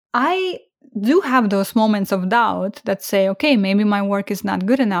I do have those moments of doubt that say, okay, maybe my work is not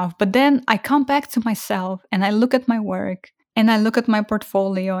good enough. But then I come back to myself and I look at my work and I look at my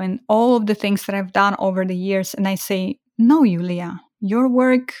portfolio and all of the things that I've done over the years. And I say, no, Yulia, your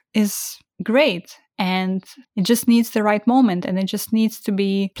work is great. And it just needs the right moment and it just needs to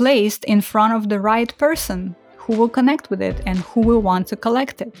be placed in front of the right person who will connect with it and who will want to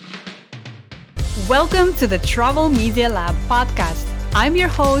collect it. Welcome to the Travel Media Lab podcast. I'm your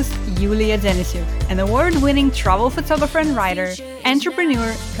host, Yulia Denisyuk, an award-winning travel photographer and writer,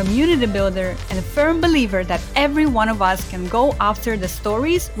 entrepreneur, community builder, and a firm believer that every one of us can go after the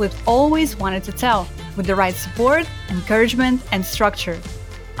stories we've always wanted to tell, with the right support, encouragement, and structure.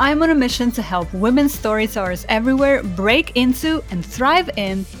 I'm on a mission to help women storytellers everywhere break into and thrive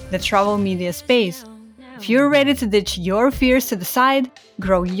in the travel media space. If you're ready to ditch your fears to the side,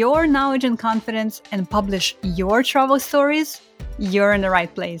 grow your knowledge and confidence, and publish your travel stories, you're in the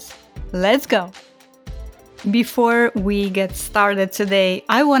right place. Let's go! Before we get started today,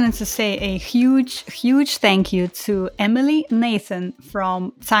 I wanted to say a huge thank you to Emily Nathan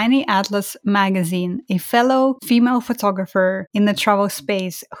from Tiny Atlas Magazine, a fellow female photographer in the travel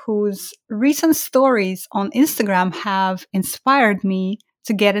space whose recent stories on Instagram have inspired me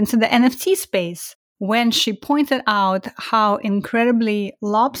to get into the NFT space. When she pointed out how incredibly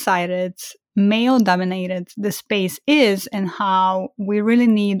lopsided, male-dominated the space is and how we really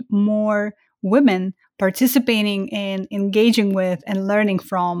need more women participating in engaging with and learning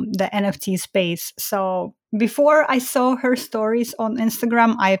from the NFT space. So before I saw her stories on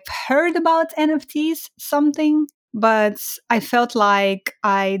Instagram, I've heard about NFTs something, but I felt like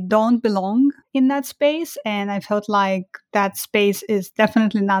I don't belong in that space and I felt like that space is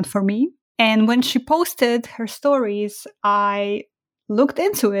definitely not for me. And when she posted her stories, I looked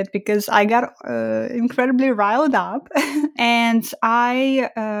into it because I got incredibly riled up and I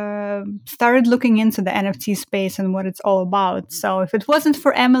started looking into the NFT space and what it's all about. So if it wasn't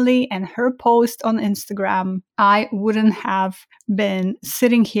for Emily and her post on Instagram, I wouldn't have been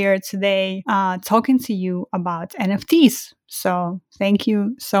sitting here today talking to you about NFTs. So thank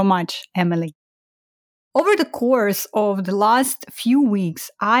you so much, Emily. Over the course of the last few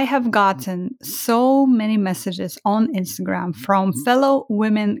weeks, I have gotten so many messages on Instagram from fellow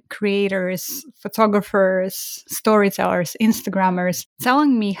women creators, photographers, storytellers, Instagrammers,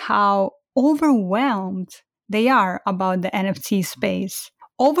 telling me how overwhelmed they are about the NFT space.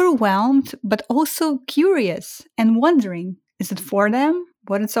 Overwhelmed, but also curious and wondering, is it for them?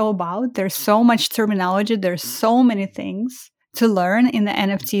 What it's all about? There's so much terminology, there's so many things to learn in the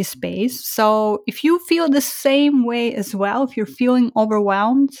NFT space. So if you feel the same way as well, if you're feeling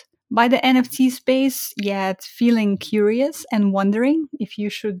overwhelmed by the NFT space, yet feeling curious and wondering if you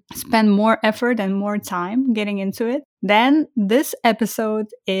should spend more effort and more time getting into it, then this episode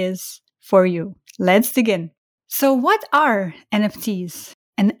is for you. Let's dig in. So what are NFTs?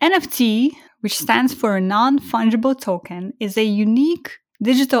 An NFT, which stands for a non-fungible token, is a unique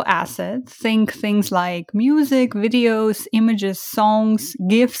digital asset, think things like music, videos, images, songs,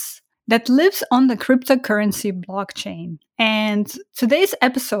 GIFs, that lives on the cryptocurrency blockchain. And today's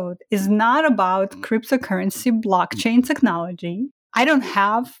episode is not about cryptocurrency blockchain technology. I don't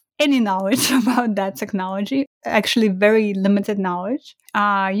have any knowledge about that technology, actually very limited knowledge.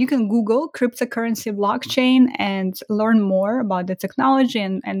 You can Google cryptocurrency blockchain and learn more about the technology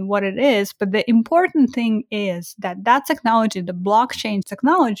and what it is. But the important thing is that that technology, the blockchain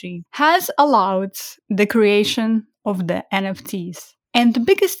technology, has allowed the creation of the NFTs. And the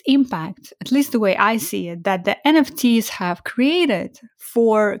biggest impact, at least the way I see it, that the NFTs have created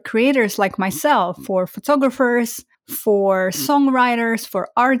for creators like myself, for photographers, for songwriters, for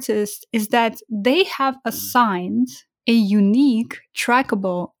artists, is that they have assigned a unique,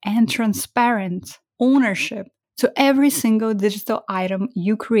 trackable, and transparent ownership to every single digital item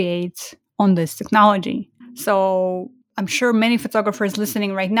you create on this technology. So I'm sure many photographers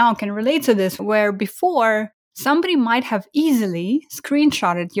listening right now can relate to this, where before somebody might have easily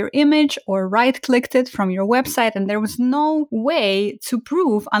screenshotted your image or right-clicked it from your website, and there was no way to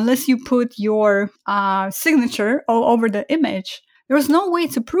prove, unless you put your signature all over the image, there was no way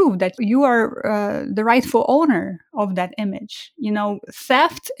to prove that you are the rightful owner of that image. You know,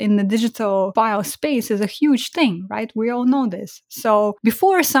 theft in the digital file space is a huge thing, right? We all know this. So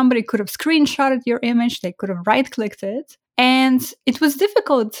before, somebody could have screenshotted your image, they could have right-clicked it, and it was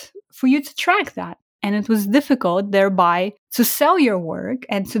difficult for you to track that. And it was difficult, thereby, to sell your work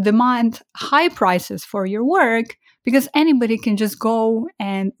and to demand high prices for your work because anybody can just go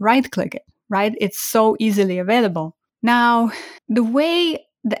and right-click it, right? It's so easily available. Now, the way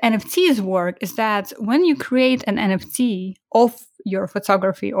the NFTs work is that when you create an NFT of your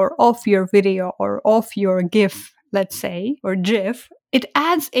photography or of your video or of your GIF, let's say, or GIF, it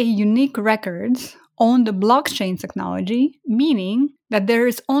adds a unique record on the blockchain technology, meaning that there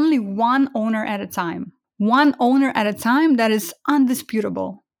is only one owner at a time. One owner at a time that is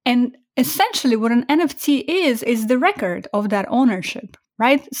undisputable. And essentially what an NFT is the record of that ownership,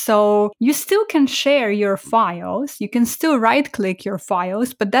 right? So you still can share your files, you can still right-click your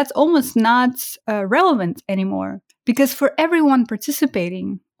files, but that's almost not relevant anymore. Because for everyone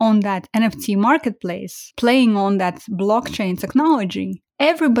participating on that NFT marketplace, playing on that blockchain technology,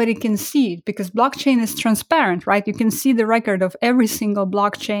 everybody can see it because blockchain is transparent, right? You can see the record of every single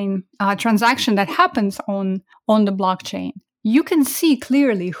blockchain transaction that happens on the blockchain. You can see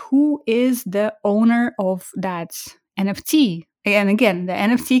clearly who is the owner of that NFT. And again, the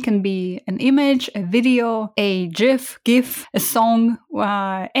NFT can be an image, a video, a GIF, a song,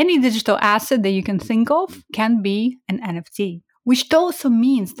 any digital asset that you can think of can be an NFT. Which also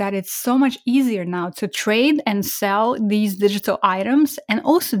means that it's so much easier now to trade and sell these digital items and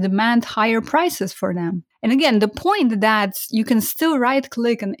also demand higher prices for them. And again, the point that you can still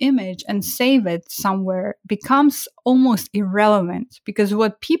right-click an image and save it somewhere becomes almost irrelevant because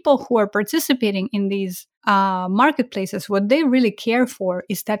what people who are participating in these marketplaces, what they really care for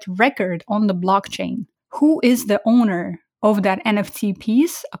is that record on the blockchain. Who is the owner of that NFT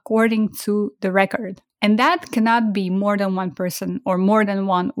piece according to the record? And that cannot be more than one person or more than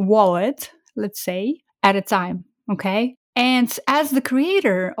one wallet, let's say, at a time, okay? And as the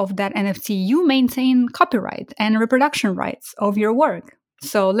creator of that NFT, you maintain copyright and reproduction rights of your work.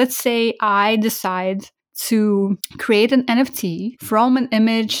 So let's say I decide to create an NFT from an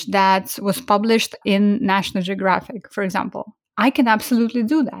image that was published in National Geographic, for example. I can absolutely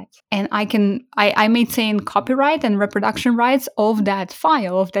do that. And I maintain copyright and reproduction rights of that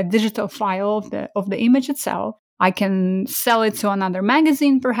file, of that digital file of the image itself. I can sell it to another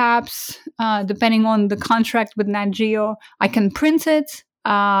magazine, perhaps, depending on the contract with Nat Geo. I can print it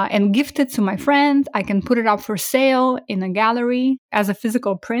and gift it to my friend. I can put it up for sale in a gallery as a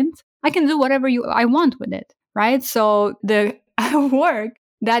physical print. I can do whatever I want with it, right? So the work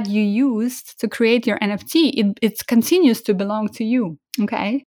that you used to create your NFT, it continues to belong to you,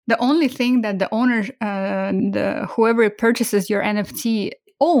 okay? The only thing that the owner, whoever purchases your NFT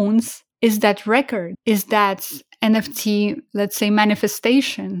owns is that record, is that NFT, let's say,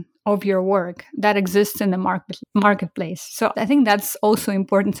 manifestation of your work that exists in the marketplace. So I think that's also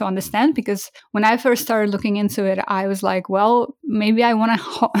important to understand because when I first started looking into it, I was like, well, maybe I want to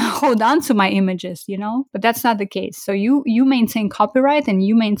hold on to my images, but that's not the case. So you maintain copyright and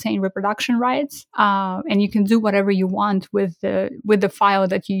you maintain reproduction rights, and you can do whatever you want with the file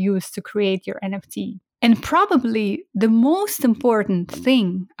that you use to create your NFT. And probably the most important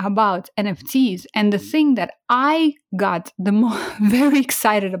thing about NFTs and the thing that I got very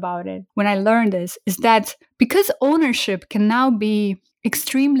excited about it when I learned this is that because ownership can now be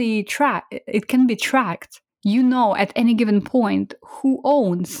extremely it can be tracked. At any given point who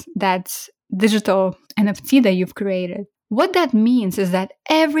owns that digital NFT that you've created. What that means is that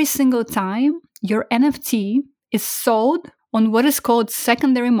every single time your NFT is sold on what is called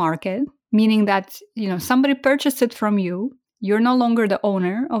secondary market, meaning that, somebody purchased it from you, you're no longer the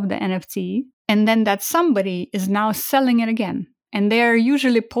owner of the NFT, and then that somebody is now selling it again. And they're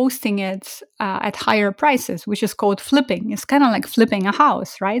usually posting it at higher prices, which is called flipping. It's kind of like flipping a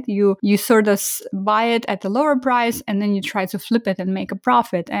house, right? You sort of buy it at a lower price, and then you try to flip it and make a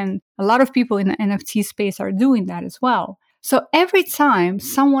profit. And a lot of people in the NFT space are doing that as well. So every time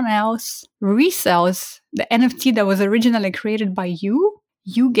someone else resells the NFT that was originally created by you,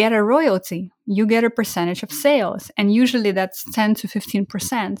 you get a royalty. You get a percentage of sales. And usually that's 10 to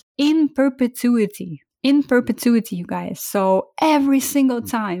 15% in perpetuity. In perpetuity, you guys. So every single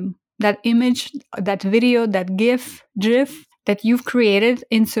time that image, that video, that GIF that you've created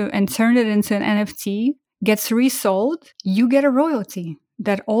and turned it into an NFT gets resold, you get a royalty.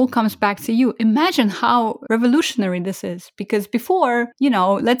 That all comes back to you. Imagine how revolutionary this is. Because before,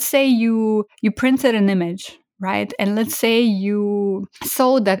 let's say you printed an image, right? And let's say you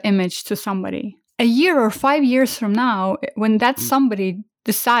sold that image to somebody. A year or 5 years from now, when that somebody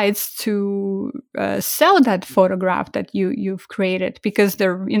decides to sell that photograph that you've created because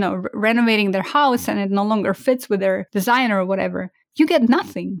they're, renovating their house and it no longer fits with their designer or whatever, you get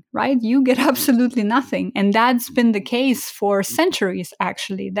nothing, right? You get absolutely nothing. And that's been the case for centuries,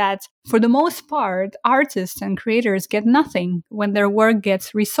 actually, that for the most part, artists and creators get nothing when their work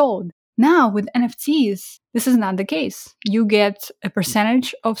gets resold. Now, with NFTs, this is not the case. You get a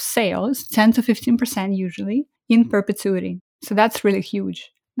percentage of sales, 10 to 15% usually, in perpetuity. So that's really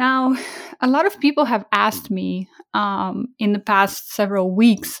huge. Now, a lot of people have asked me in the past several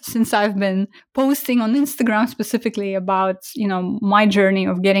weeks since I've been posting on Instagram specifically about, my journey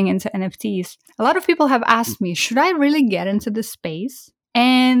of getting into NFTs. A lot of people have asked me, should I really get into this space?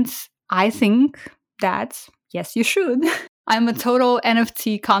 And I think that yes, you should. I'm a total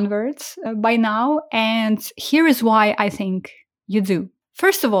NFT convert by now, and here is why I think you do.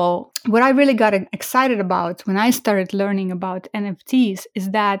 First of all, what I really got excited about when I started learning about NFTs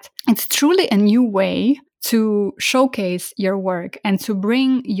is that it's truly a new way to showcase your work and to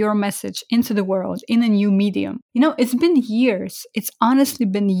bring your message into the world in a new medium. It's been years. It's honestly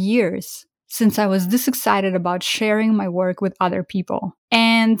been years since I was this excited about sharing my work with other people.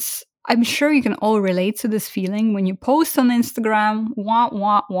 And I'm sure you can all relate to this feeling when you post on Instagram, wah,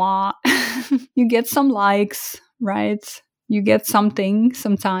 wah, wah. You get some likes, right? You get something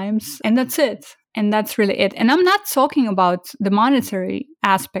sometimes, and that's it. And that's really it. And I'm not talking about the monetary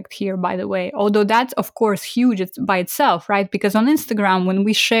aspect here, by the way, although that's, of course, huge by itself, right? Because on Instagram, when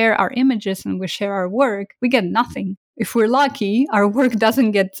we share our images and we share our work, we get nothing. If we're lucky, our work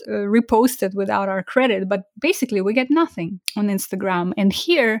doesn't get reposted without our credit, but basically we get nothing on Instagram. And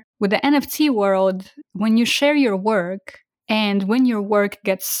here with the NFT world, when you share your work and when your work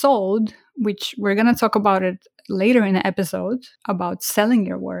gets sold, which we're going to talk about it later in the episode about selling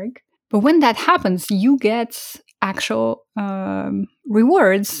your work. But when that happens, you get actual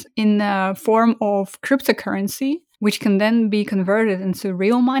rewards in the form of cryptocurrency, which can then be converted into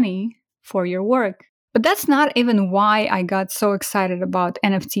real money for your work. But that's not even why I got so excited about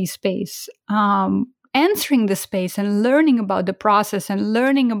NFT space. Entering the space and learning about the process and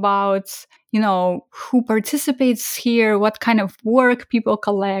learning about, who participates here, what kind of work people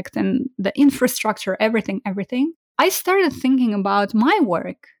collect and the infrastructure, everything. I started thinking about my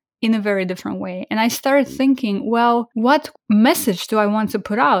work in a very different way. And I started thinking, well, what message do I want to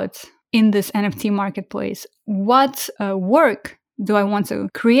put out in this NFT marketplace? What work do I want to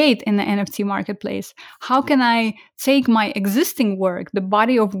create in the NFT marketplace? How can I take my existing work, the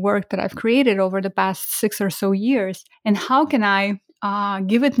body of work that I've created over the past 6 or so years, and how can I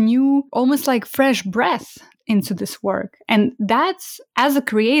give it new, almost like fresh breath into this work? And that's, as a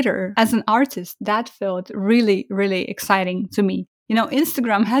creator, as an artist, that felt really, really exciting to me.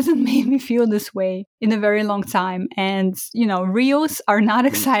 Instagram hasn't made me feel this way in a very long time. And, Reels are not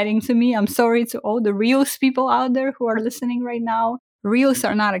exciting to me. I'm sorry to all the Reels people out there who are listening right now. Reels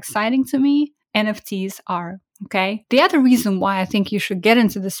are not exciting to me. NFTs are. Okay. The other reason why I think you should get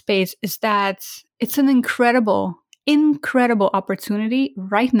into the space is that it's an incredible opportunity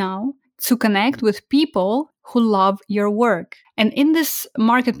right now to connect with people who love your work. And in this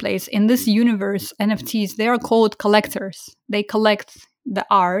marketplace, in this universe, NFTs, they are called collectors. They collect the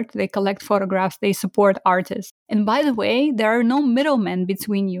art, they collect photographs, they support artists. And by the way, there are no middlemen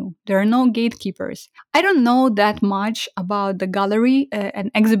between you. There are no gatekeepers. I don't know that much about the gallery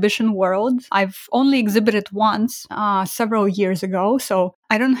and exhibition world. I've only exhibited once several years ago, so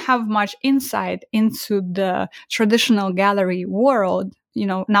I don't have much insight into the traditional gallery world.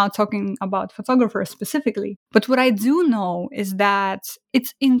 Now talking about photographers specifically. But what I do know is that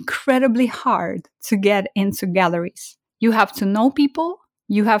it's incredibly hard to get into galleries. You have to know people,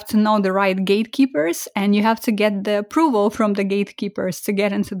 you have to know the right gatekeepers, and you have to get the approval from the gatekeepers to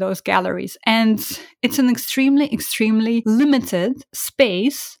get into those galleries. And it's an extremely, extremely limited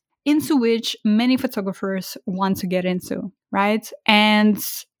space into which many photographers want to get into, right? And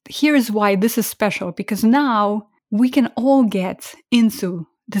here's why this is special, because now we can all get into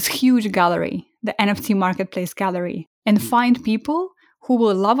this huge gallery, the NFT marketplace gallery, and find people who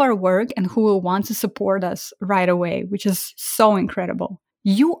will love our work and who will want to support us right away, which is so incredible.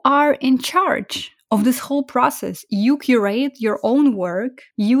 You are in charge of this whole process. You curate your own work.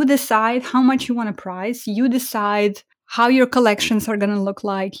 You decide how much you want to price. You decide how your collections are going to look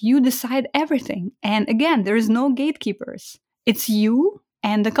like. You decide everything. And again, there is no gatekeepers. It's you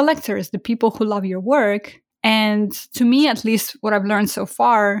and the collectors, the people who love your work. And to me, at least what I've learned so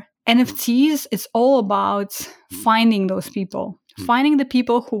far, NFTs is all about finding those people, finding the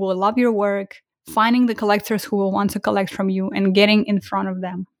people who will love your work, finding the collectors who will want to collect from you and getting in front of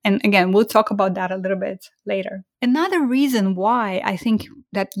them. And again, we'll talk about that a little bit later. Another reason why I think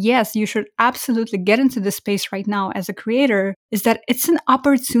that, yes, you should absolutely get into this space right now as a creator is that it's an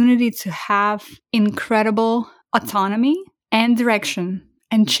opportunity to have incredible autonomy and direction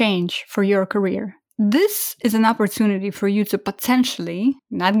and change for your career. this is an opportunity for you to potentially,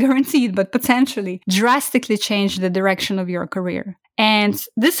 not guaranteed, but potentially drastically change the direction of your career. And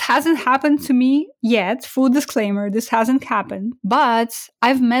this hasn't happened to me yet. Full disclaimer, this hasn't happened. But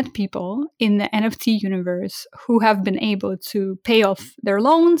I've met people in the NFT universe who have been able to pay off their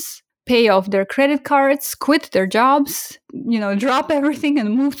loans, pay off their credit cards, quit their jobs, drop everything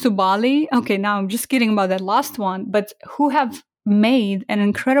and move to Bali. Okay, now I'm just kidding about that last one, but who have made an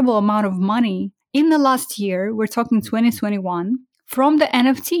incredible amount of money in the last year, we're talking 2021, from the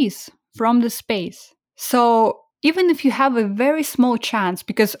NFTs, from the space. So even if you have a very small chance,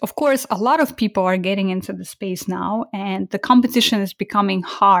 because of course, a lot of people are getting into the space now and the competition is becoming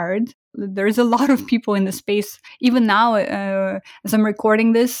hard. There's a lot of people in the space, even now, as I'm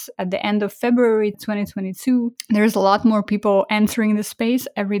recording this at the end of February 2022, there's a lot more people entering the space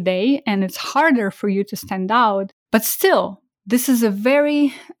every day, and it's harder for you to stand out. But still, this is a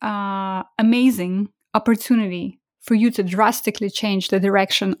very amazing opportunity for you to drastically change the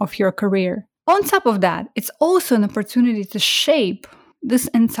direction of your career. On top of that, it's also an opportunity to shape this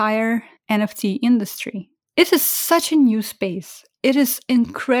entire NFT industry. It is such a new space. It is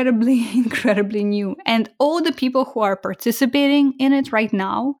incredibly, incredibly new. And all the people who are participating in it right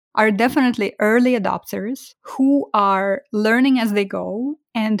now are definitely early adopters who are learning as they go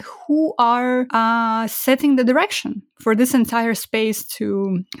and who are setting the direction for this entire space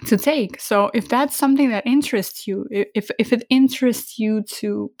to take. So if that's something that interests you, if it interests you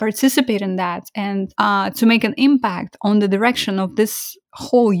to participate in that and to make an impact on the direction of this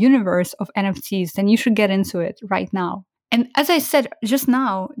whole universe of NFTs, then you should get into it right now. And as I said just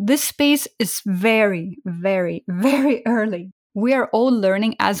now, this space is very, very, very early. We are all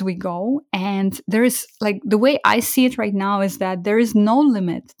learning as we go. And there is, like, the way I see it right now is that there is no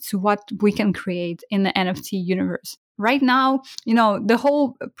limit to what we can create in the NFT universe. Right now, the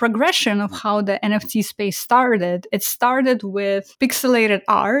whole progression of how the NFT space started, it started with pixelated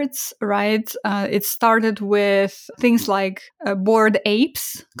arts, right? It started with things like Bored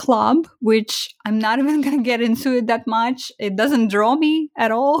Apes Club, which I'm not even going to get into it that much. It doesn't draw me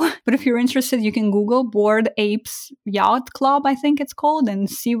at all. But if you're interested, you can Google Bored Apes Yacht Club, I think it's called, and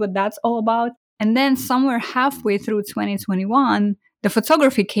see what that's all about. And then somewhere halfway through 2021, the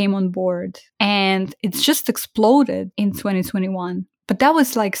photography came on board and it's just exploded in 2021. But that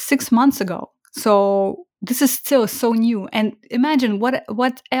was like 6 months ago. So this is still so new. And imagine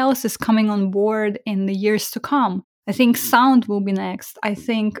what else is coming on board in the years to come. I think sound will be next. I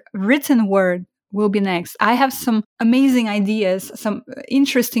think written word will be next. I have some amazing ideas, some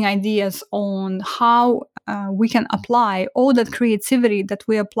interesting ideas on how we can apply all that creativity that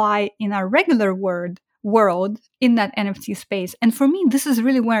we apply in our regular world in that NFT space. And for me, this is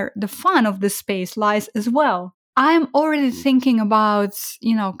really where the fun of this space lies as well. I'm already thinking about,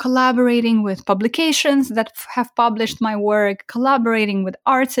 collaborating with publications that have published my work, collaborating with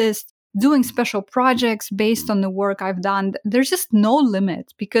artists, doing special projects based on the work I've done. There's just no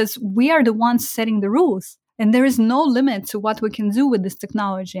limit because we are the ones setting the rules. And there is no limit to what we can do with this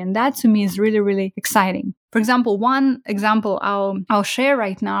technology. And that to me is really, really exciting. For example, one example I'll share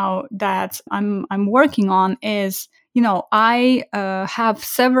right now that I'm working on is, I have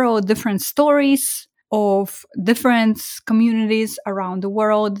several different stories of different communities around the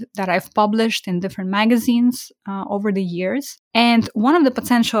world that I've published in different magazines over the years. And one of the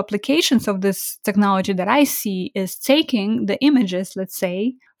potential applications of this technology that I see is taking the images, let's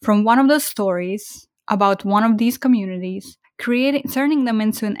say, from one of those stories about one of these communities, turning them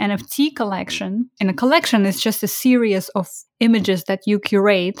into an NFT collection. And a collection is just a series of images that you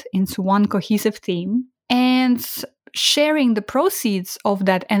curate into one cohesive theme, and sharing the proceeds of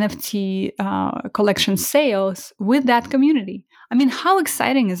that NFT collection sales with that community. I mean, how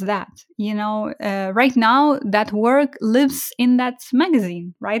exciting is that? Right now that work lives in that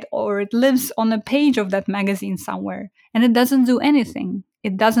magazine, right? Or it lives on a page of that magazine somewhere, and it doesn't do anything.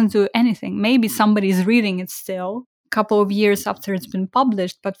 It doesn't do anything. Maybe somebody's reading it still a couple of years after it's been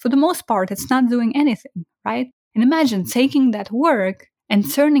published, but for the most part, it's not doing anything, right? And imagine taking that work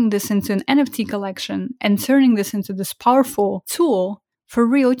and turning this into an NFT collection and turning this into this powerful tool for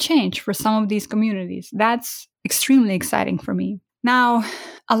real change for some of these communities. That's extremely exciting for me. Now,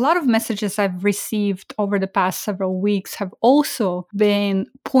 a lot of messages I've received over the past several weeks have also been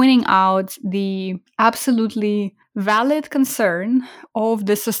pointing out the absolutely valid concern of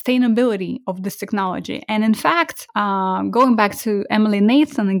the sustainability of this technology. And in fact, going back to Emily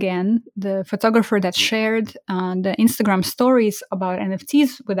Nathan again, the photographer that shared the Instagram stories about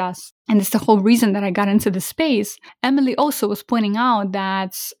NFTs with us, and it's the whole reason that I got into the space, Emily also was pointing out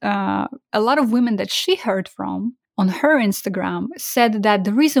that a lot of women that she heard from on her Instagram said that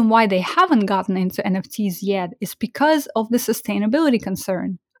the reason why they haven't gotten into NFTs yet is because of the sustainability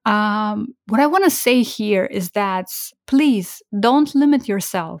concern. What I want to say here is that please don't limit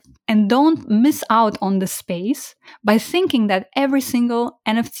yourself and don't miss out on the space by thinking that every single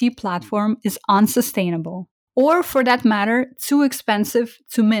NFT platform is unsustainable, or for that matter, too expensive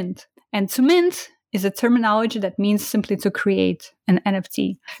to mint. And to mint is a terminology that means simply to create an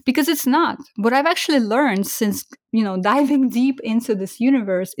NFT, because it's not. What I've actually learned since, diving deep into this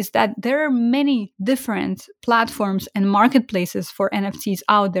universe is that there are many different platforms and marketplaces for NFTs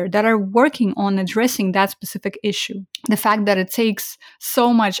out there that are working on addressing that specific issue. The fact that it takes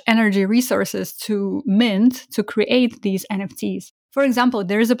so much energy resources to mint, to create these NFTs. For example,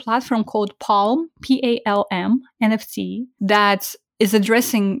 there is a platform called Palm, Palm NFT, that is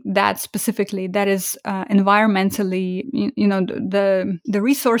addressing that specifically. That is environmentally, the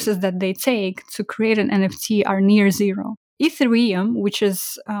resources that they take to create an NFT are near zero. Ethereum, which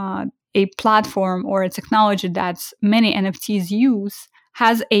is a platform or a technology that many NFTs use,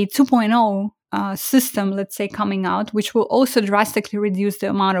 has a 2.0 system, let's say, coming out, which will also drastically reduce the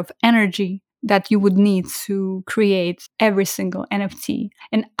amount of energy that you would need to create every single NFT.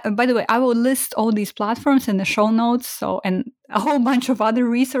 And by the way, I will list all these platforms in the show notes, and a whole bunch of other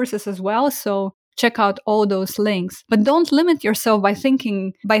resources as well. So check out all those links. But don't limit yourself by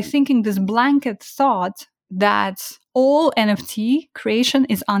thinking this blanket thought that all NFT creation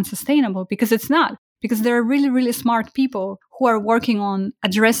is unsustainable, because it's not. Because there are really, really smart people who are working on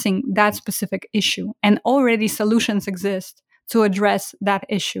addressing that specific issue, and already solutions exist to address that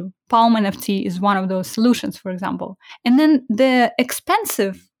issue. Palm NFT is one of those solutions, for example. And then the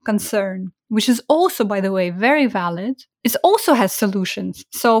expensive concern, which is also, by the way, very valid, it also has solutions.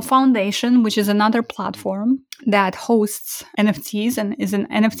 So Foundation, which is another platform that hosts NFTs and is an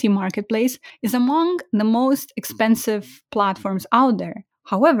NFT marketplace, is among the most expensive platforms out there.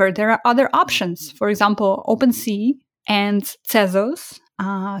 However, there are other options. For example, OpenSea and Tezos,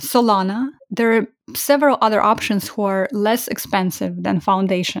 Solana. There are several other options who are less expensive than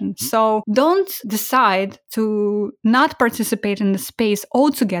Foundation. So don't decide to not participate in the space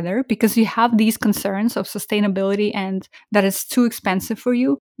altogether because you have these concerns of sustainability and that it's too expensive for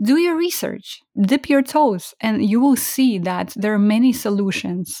you. Do your research, dip your toes, and you will see that there are many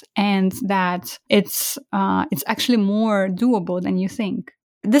solutions and that it's actually more doable than you think.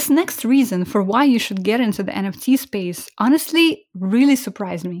 This next reason for why you should get into the NFT space honestly really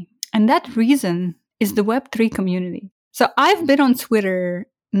surprised me. And that reason is the Web3 community. So I've been on Twitter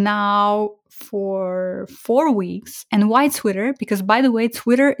now for 4 weeks. And why Twitter? Because, by the way,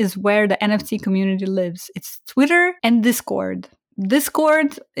 Twitter is where the NFT community lives. It's Twitter and Discord.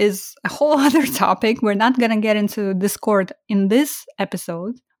 Discord is a whole other topic. We're not going to get into Discord in this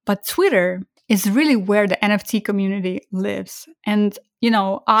episode. But Twitter is really where the NFT community lives. And,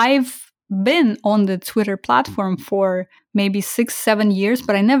 I've been on the Twitter platform for maybe 6-7 years,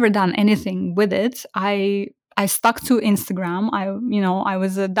 but I never done anything with it. I stuck to Instagram. I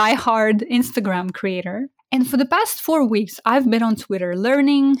was a diehard Instagram creator. And for the past 4 weeks, I've been on Twitter,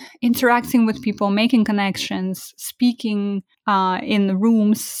 learning, interacting with people, making connections, speaking in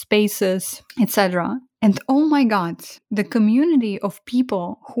rooms, spaces, etc. And oh my God, the community of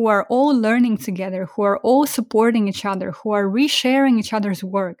people who are all learning together, who are all supporting each other, who are resharing each other's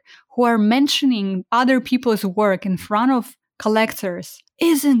work, who are mentioning other people's work in front of collectors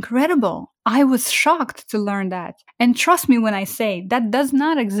is incredible. I was shocked to learn that. And trust me when I say that does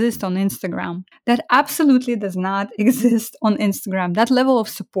not exist on Instagram. That absolutely does not exist on Instagram. That level of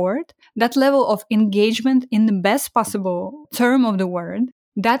support, that level of engagement in the best possible term of the word,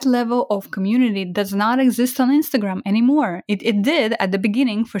 that level of community does not exist on Instagram anymore. It did at the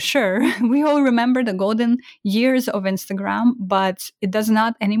beginning, for sure. We all remember the golden years of Instagram, but it does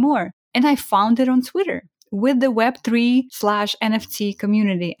not anymore. And I found it on Twitter with the Web3/NFT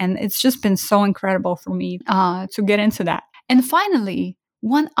community. And it's just been so incredible for me to get into that. And finally,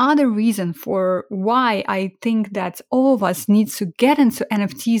 one other reason for why I think that all of us need to get into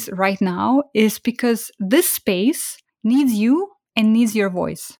NFTs right now is because this space needs you and needs your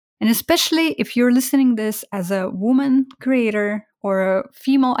voice. And especially if you're listening this as a woman creator or a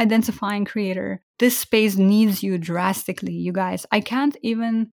female identifying creator, this space needs you drastically, you guys. I can't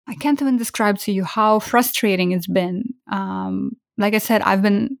even describe to you how frustrating it's been. Like I said, I've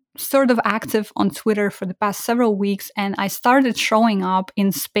been sort of active on Twitter for the past several weeks, and I started showing up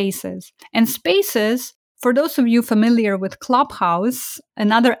in spaces. And spaces, for those of you familiar with Clubhouse,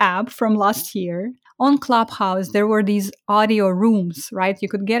 another app from last year, on Clubhouse, there were these audio rooms, right? You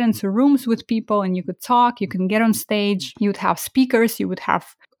could get into rooms with people and you could talk, you can get on stage, you would have speakers, you would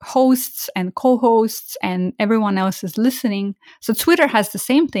have hosts and co-hosts, and everyone else is listening. So Twitter has the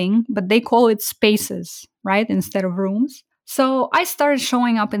same thing, but they call it spaces, right? Instead of rooms. So I started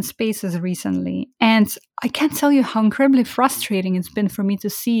showing up in spaces recently, and I can't tell you how incredibly frustrating it's been for me to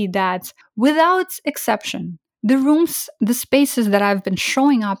see that without exception, the rooms, the spaces that I've been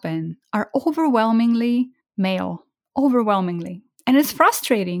showing up in are overwhelmingly male, overwhelmingly. And it's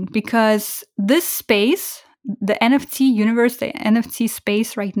frustrating because this space, the NFT universe, the NFT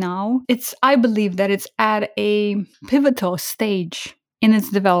space right now, I believe that it's at a pivotal stage in its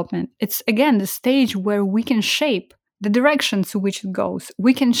development. It's again the stage where we can shape the direction to which it goes.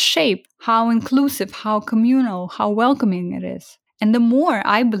 We can shape how inclusive, how communal, how welcoming it is. And the more,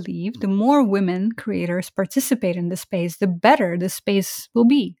 I believe, the more women creators participate in the space, the better the space will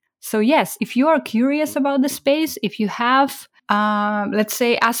be. So yes, if you are curious about the space, if you have, let's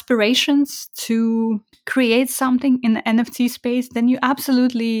say, aspirations to create something in the NFT space, then you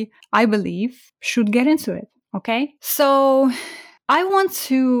absolutely, I believe, should get into it. Okay? So I want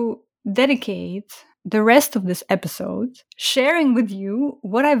to dedicate the rest of this episode sharing with you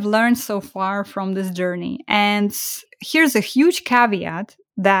what I've learned so far from this journey. And here's a huge caveat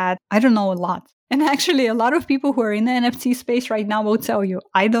that I don't know a lot. And actually, a lot of people who are in the NFT space right now will tell you,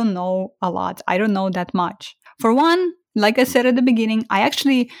 I don't know a lot. I don't know that much. For one, like I said at the beginning, I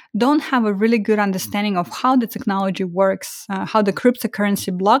actually don't have a really good understanding of how the technology works, how the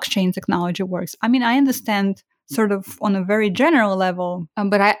cryptocurrency blockchain technology works. I mean, I understand sort of on a very general level,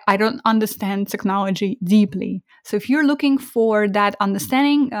 but I don't understand technology deeply. So if you're looking for that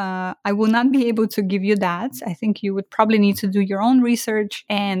understanding, I will not be able to give you that. I think you would probably need to do your own research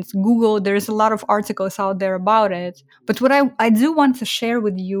and Google. There's a lot of articles out there about it. But what I do want to share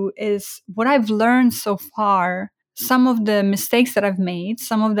with you is what I've learned so far, some of the mistakes that I've made,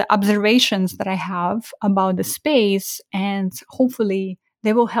 some of the observations that I have about the space, and hopefully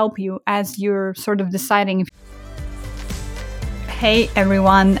they will help you as you're sort of deciding. Hey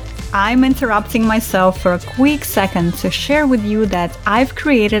everyone, I'm interrupting myself for a quick second to share with you that I've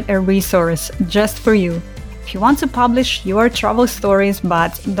created a resource just for you. If you want to publish your travel stories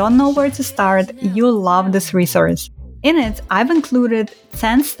but don't know where to start, you'll love this resource. In it, I've included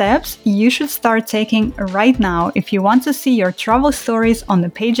 10 steps you should start taking right now if you want to see your travel stories on the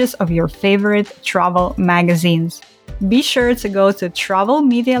pages of your favorite travel magazines. Be sure to go to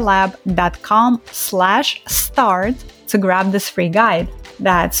travelmedialab.com/start to grab this free guide.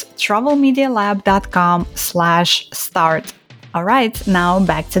 That's travelmedialab.com/start. All right, now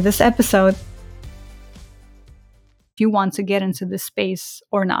back to this episode. If you want to get into this space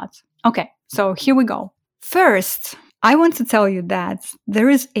or not. Okay, so here we go. First, I want to tell you that there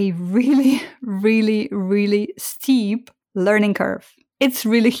is a really, really, really steep learning curve. It's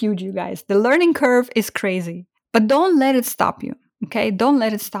really huge, you guys. The learning curve is crazy. But don't let it stop you, okay? Don't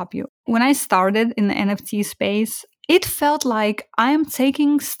let it stop you. When I started in the NFT space, it felt like I'm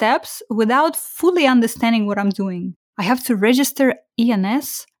taking steps without fully understanding what I'm doing. I have to register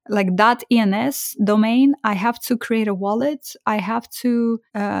ENS, like .ens domain. I have to create a wallet. I have to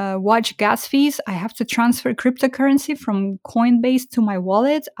watch gas fees. I have to transfer cryptocurrency from Coinbase to my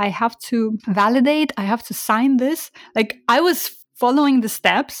wallet. I have to validate. I have to sign this. Like I was following the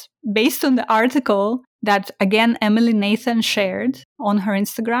steps based on the article that, again, Emily Nathan shared on her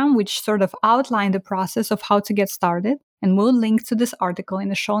Instagram, which sort of outlined the process of how to get started. And we'll link to this article in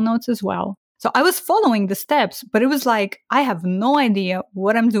the show notes as well. So I was following the steps, but it was like, I have no idea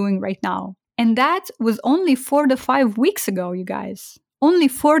what I'm doing right now. And that was only 4 to 5 weeks ago, you guys. Only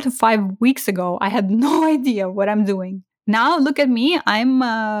 4 to 5 weeks ago, I had no idea what I'm doing. Now look at me, I'm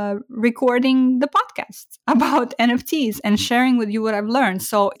recording the podcast about NFTs and sharing with you what I've learned.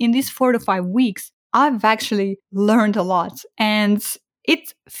 So in these 4 to 5 weeks, I've actually learned a lot. And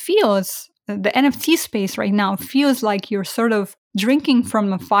it feels, the NFT space right now feels like you're sort of drinking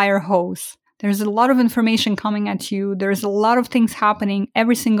from a fire hose. There's a lot of information coming at you. There's a lot of things happening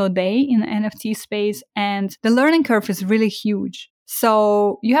every single day in the NFT space. And the learning curve is really huge.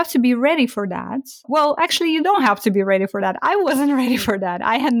 So you have to be ready for that. Well, actually, you don't have to be ready for that. I wasn't ready for that.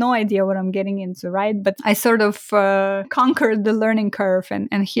 I had no idea what I'm getting into, right? But I sort of conquered the learning curve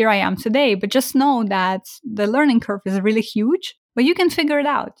and here I am today. But just know that the learning curve is really huge, but you can figure it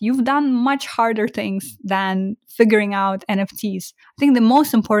out. You've done much harder things than figuring out NFTs. I think the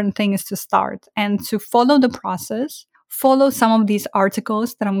most important thing is to start and to follow the process. Follow some of these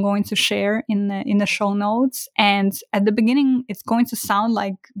articles that I'm going to share in the show notes. And at the beginning, it's going to sound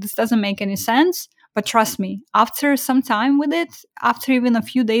like this doesn't make any sense. But trust me, after some time with it, after even a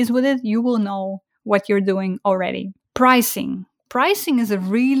few days with it, you will know what you're doing already. Pricing. Pricing is a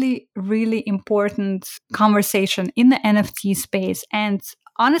really, really important conversation in the NFT space. And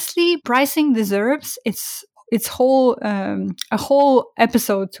honestly, pricing deserves its whole a whole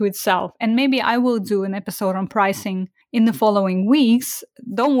episode to itself. And maybe I will do an episode on pricing in the following weeks.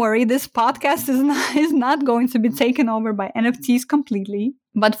 Don't worry, this podcast is not going to be taken over by NFTs completely.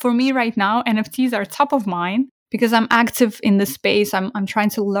 But for me right now, NFTs are top of mind because I'm active in the space. I'm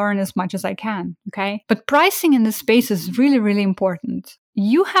trying to learn as much as I can. Okay. But pricing in this space is really, really important.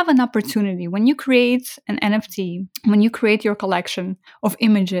 You have an opportunity when you create an NFT, when you create your collection of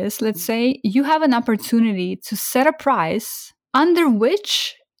images, let's say, you have an opportunity to set a price under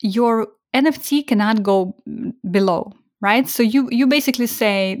which your NFT cannot go below, right? So you basically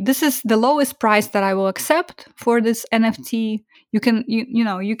say, this is the lowest price that I will accept for this NFT. You can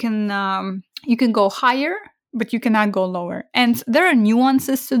go higher, but you cannot go lower. And there are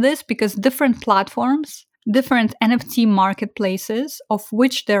nuances to this because different platforms, different NFT marketplaces, of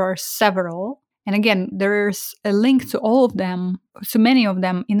which there are several. And again, there's a link to all of them, to many of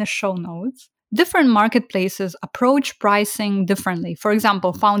them in the show notes. Different marketplaces approach pricing differently. For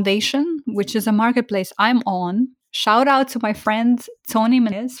example, Foundation, which is a marketplace I'm on. Shout out to my friend Tony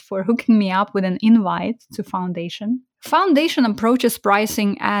Menez for hooking me up with an invite to Foundation. Foundation approaches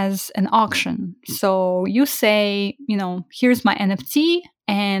pricing as an auction. So you say, here's my NFT,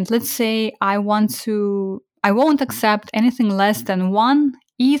 and let's say I won't accept anything less than 1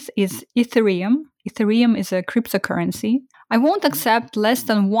 ETH is Ethereum. Ethereum is a cryptocurrency. I won't accept less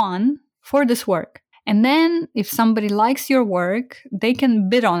than 1 for this work. And then if somebody likes your work, they can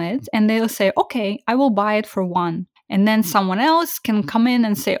bid on it and they'll say, okay, I will buy it for 1. And then someone else can come in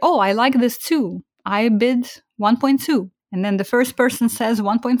and say, oh, I like this too. I bid 1.2. And then the first person says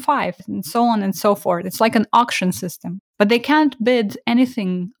 1.5 and so on and so forth. It's like an auction system, but they can't bid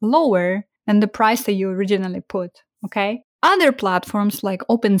anything lower than the price that you originally put. Okay. Other platforms like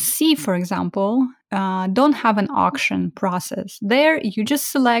OpenSea, for example, don't have an auction process. There, you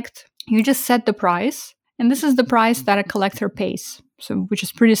just set the price, and this is the price that a collector pays, which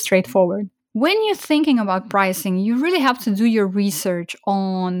is pretty straightforward. When you're thinking about pricing, you really have to do your research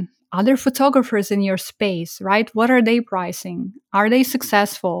on other photographers in your space, right? What are they pricing? Are they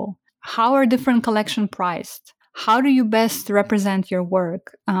successful? How are different collections priced? How do you best represent your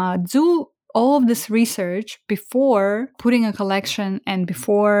work? Do all of this research before putting a collection and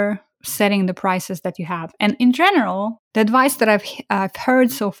before setting the prices that you have. And in general, the advice that I've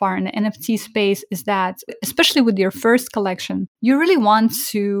heard so far in the NFT space is that, especially with your first collection, you really want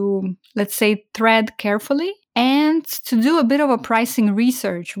to, let's say, tread carefully and to do a bit of a pricing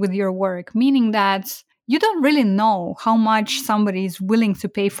research with your work, meaning that you don't really know how much somebody is willing to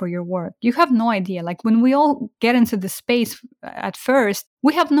pay for your work. You have no idea. Like when we all get into the space at first,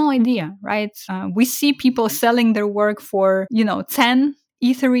 we have no idea, right? We see people selling their work for, 10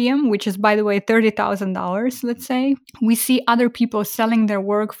 Ethereum, which is, by the way, $30,000, let's say. We see other people selling their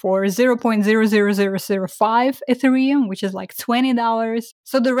work for 0.00005 Ethereum, which is like $20.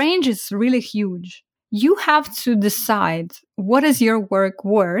 So the range is really huge. You have to decide, what is your work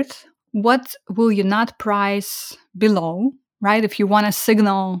worth? What will you not price below, right? If you want to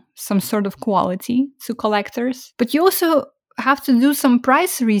signal some sort of quality to collectors. But you also have to do some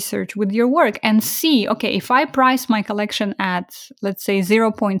price research with your work and see, okay, if I price my collection at, let's say,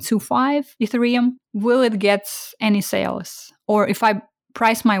 0.25 Ethereum, will it get any sales? Or if I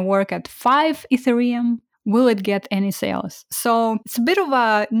price my work at 5 Ethereum, will it get any sales? So it's a bit of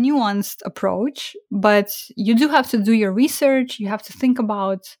a nuanced approach, but you do have to do your research. You have to think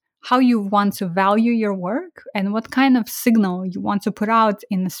about how you want to value your work and what kind of signal you want to put out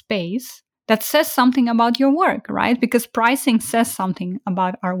in the space that says something about your work, right? Because pricing says something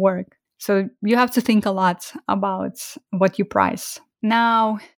about our work. So you have to think a lot about what you price.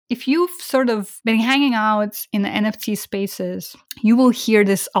 Now, if you've sort of been hanging out in the NFT spaces, you will hear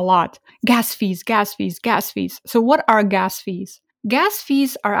this a lot. Gas fees, gas fees, gas fees. So what are gas fees? Gas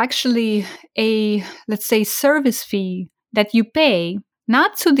fees are actually a, let's say, service fee that you pay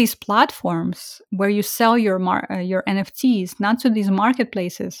not to these platforms where you sell your NFTs, not to these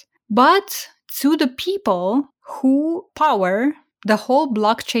marketplaces, but to the people who power the whole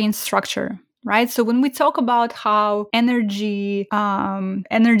blockchain structure, right? So when we talk about how energy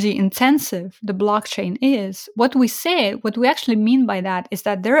intensive the blockchain is, what we actually mean by that is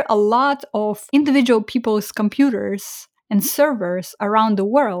that there are a lot of individual people's computers and servers around the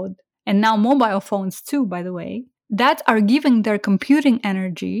world, and now mobile phones too, by the way, that are giving their computing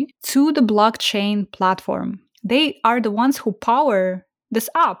energy to the blockchain platform. They are the ones who power this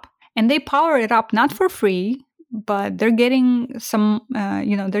up, and they power it up not for free. but they're getting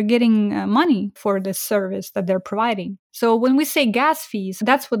they're getting money for this service that they're providing. So when we say gas fees,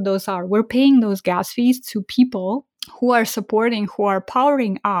 that's what those are. We're paying those gas fees to people who are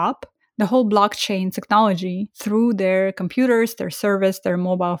powering up the whole blockchain technology through their computers, their service, their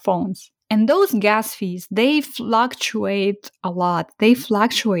mobile phones. And those gas fees, they fluctuate a lot. They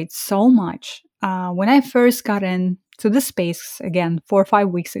fluctuate so much. When I first got into the space again 4 or 5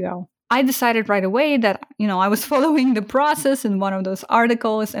 weeks ago, I decided right away that, I was following the process in one of those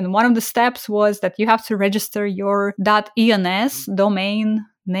articles. And one of the steps was that you have to register your .ens domain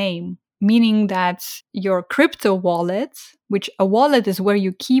name, meaning that your crypto wallet, which a wallet is where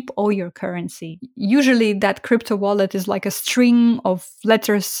you keep all your currency. Usually that crypto wallet is like a string of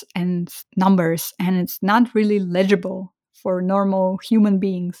letters and numbers, and it's not really legible for normal human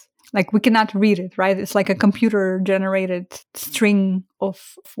beings. Like, we cannot read it, right? It's like a computer generated string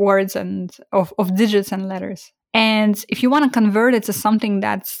of words and of digits and letters. And if you want to convert it to something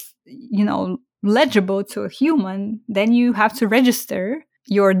that's, legible to a human, then you have to register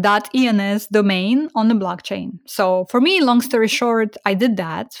your .ens domain on the blockchain. So for me, long story short, I did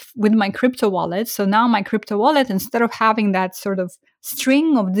that with my crypto wallet. So now my crypto wallet, instead of having that sort of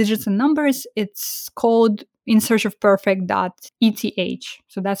string of digits and numbers, it's called insearchofperfect.eth.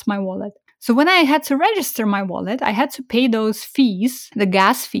 So that's my wallet. So when I had to register my wallet, I had to pay those fees, the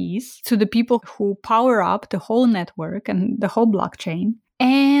gas fees, to the people who power up the whole network and the whole blockchain.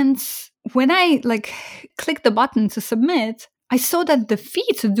 And when I clicked the button to submit, I saw that the fee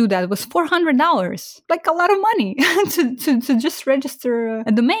to do that was $400, like a lot of money to just register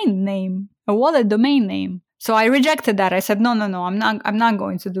a domain name, a wallet domain name. So I rejected that. I said, no, I'm not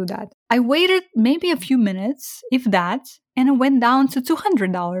going to do that. I waited maybe a few minutes, if that, and it went down to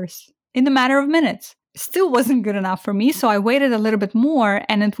 $200 in a matter of minutes. Still wasn't good enough for me. So I waited a little bit more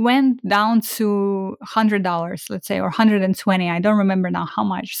and it went down to $100, let's say, or $120. I don't remember now how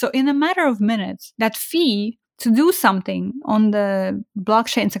much. So in a matter of minutes, that fee to do something on the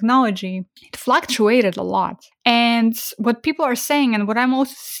blockchain technology, it fluctuated a lot. And what people are saying, and what I'm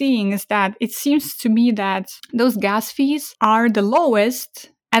also seeing, is that it seems to me that those gas fees are the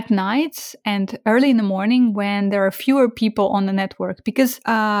lowest at night and early in the morning when there are fewer people on the network. Because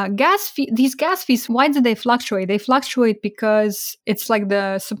these gas fees, why do they fluctuate? They fluctuate because it's like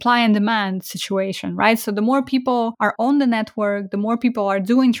the supply and demand situation, right? So the more people are on the network, the more people are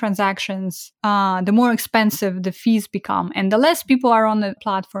doing transactions, the more expensive the fees become. And the less people are on the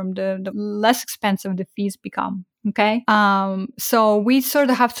platform, the less expensive the fees become. Okay. So we sort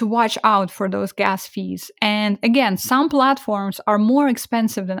of have to watch out for those gas fees. And again, some platforms are more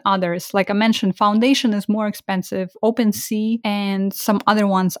expensive than others. Like I mentioned, Foundation is more expensive, OpenSea, and some other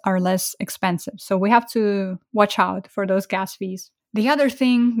ones are less expensive. So we have to watch out for those gas fees. The other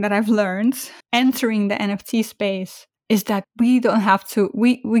thing that I've learned entering the NFT space is that we don't have to,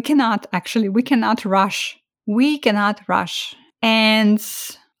 we cannot rush. We cannot rush. And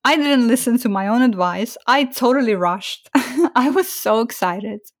I didn't listen to my own advice. I totally rushed. I was so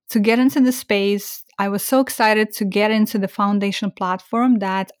excited to get into the space. I was so excited to get into the Foundation platform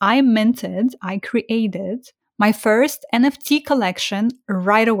that I created my first NFT collection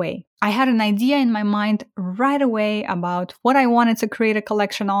right away. I had an idea in my mind right away about what I wanted to create a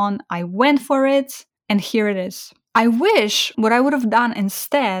collection on. I went for it, and here it is. I wish what I would have done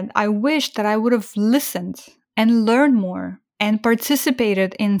instead, I wish that I would have listened and learned more and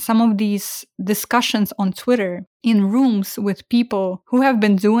participated in some of these discussions on Twitter in rooms with people who have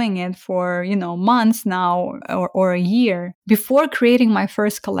been doing it for, months now or a year before creating my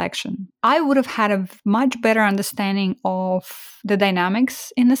first collection. I would have had a much better understanding of the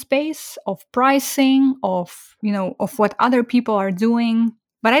dynamics in the space, of pricing, of what other people are doing,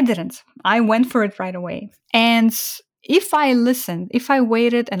 but I didn't. I went for it right away. And if I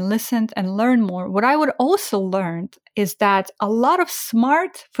waited and listened and learned more, what I would also learn is that a lot of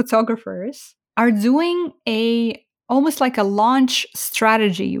smart photographers are doing almost like a launch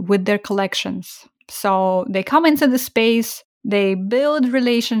strategy with their collections. So they come into the space, they build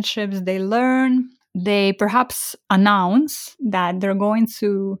relationships, they learn, they perhaps announce that they're going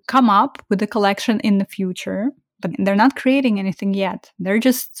to come up with a collection in the future, but they're not creating anything yet. They're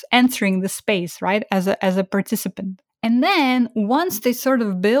just entering the space, right, as a participant. And then once they sort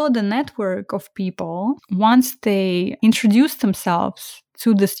of build a network of people, once they introduce themselves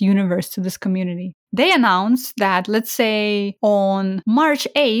to this universe, to this community, they announce that, let's say on March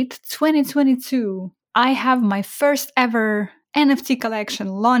 8th, 2022, I have my first ever NFT collection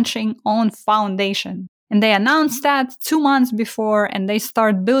launching on Foundation. And they announce that 2 months before, and they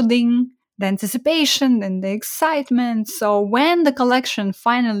start building the anticipation and the excitement. So when the collection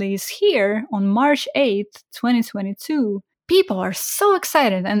finally is here on March 8th, 2022, people are so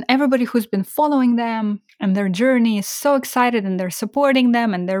excited, and everybody who's been following them and their journey is so excited, and they're supporting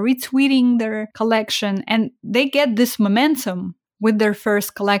them and they're retweeting their collection, and they get this momentum with their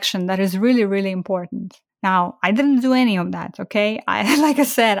first collection that is really, really important. Now, I didn't do any of that, okay? Like I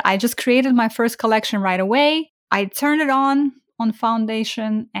said, I just created my first collection right away. I turned it on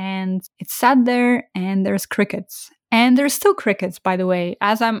foundation, and it sat there, and there's crickets. And there's still crickets, by the way.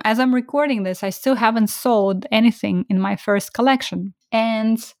 As I'm recording this, I still haven't sold anything in my first collection.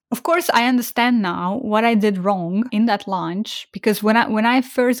 And of course, I understand now what I did wrong in that launch, because when I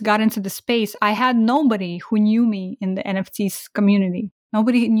first got into the space, I had nobody who knew me in the NFTs community.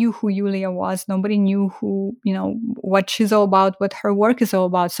 Nobody knew who Yulia was. Nobody knew what she's all about, what her work is all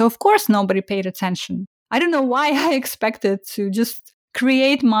about. So of course, nobody paid attention. I don't know why I expected to just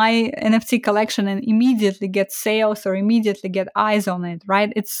create my NFT collection and immediately get sales or immediately get eyes on it,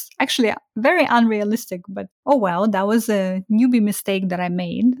 right? It's actually very unrealistic, but oh well, that was a newbie mistake that I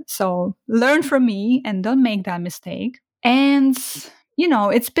made. So learn from me and don't make that mistake. And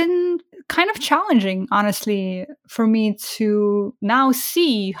it's been kind of challenging, honestly, for me to now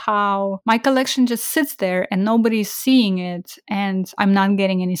see how my collection just sits there and nobody's seeing it and I'm not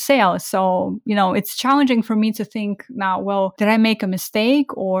getting any sales. So, it's challenging for me to think now, well, did I make a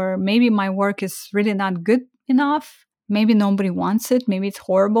mistake? Or maybe my work is really not good enough. Maybe nobody wants it. Maybe it's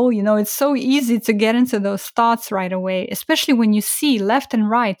horrible. It's so easy to get into those thoughts right away, especially when you see left and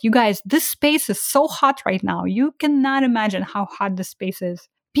right. You guys, this space is so hot right now. You cannot imagine how hot this space is.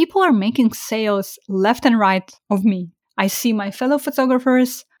 People are making sales left and right of me. I see my fellow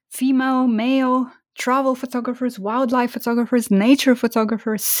photographers, female, male, travel photographers, wildlife photographers, nature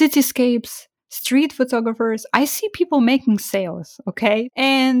photographers, cityscapes, street photographers. I see people making sales, okay?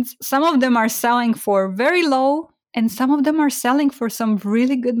 And some of them are selling for very low, and some of them are selling for some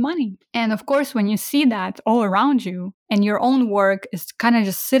really good money. And of course, when you see that all around you and your own work is kind of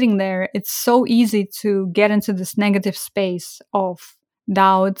just sitting there, it's so easy to get into this negative space of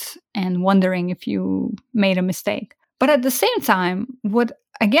doubt and wondering if you made a mistake. But at the same time, what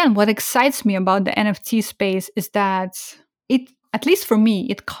excites me about the NFT space is that at least for me,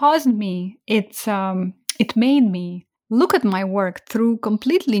 it made me look at my work through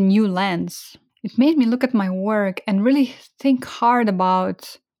completely new lens. It made me look at my work and really think hard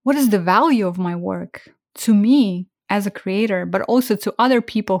about what is the value of my work to me as a creator, but also to other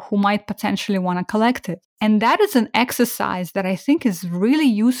people who might potentially want to collect it. And that is an exercise that I think is really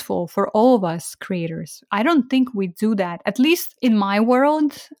useful for all of us creators. I don't think we do that, at least in my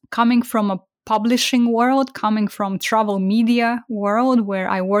world, coming from a publishing world, coming from travel media world where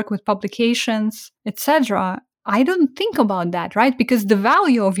I work with publications, etc. I don't think about that, right? Because the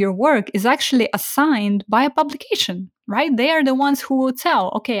value of your work is actually assigned by a publication, right? They are the ones who will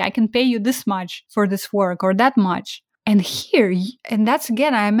tell, okay, I can pay you this much for this work or that much. And here, and that's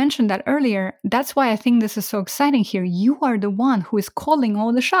again, I mentioned that earlier, that's why I think this is so exciting here. You are the one who is calling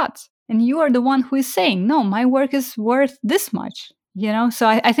all the shots. And you are the one who is saying, no, my work is worth this much, So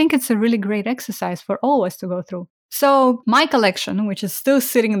I think it's a really great exercise for all of us to go through. So my collection, which is still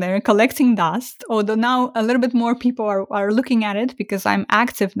sitting there collecting dust, although now a little bit more people are looking at it because I'm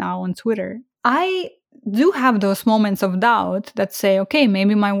active now on Twitter, I do have those moments of doubt that say, okay,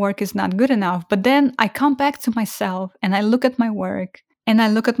 maybe my work is not good enough. But then I come back to myself and I look at my work and I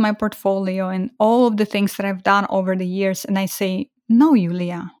look at my portfolio and all of the things that I've done over the years. And I say, no,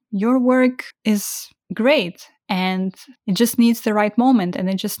 Yulia, your work is great. And it just needs the right moment, and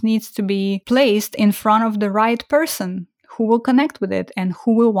it just needs to be placed in front of the right person who will connect with it and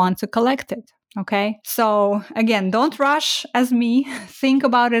who will want to collect it. Okay. So again, don't rush as me. Think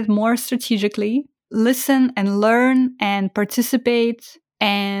about it more strategically. Listen and learn and participate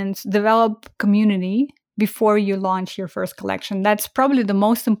and develop community before you launch your first collection. That's probably the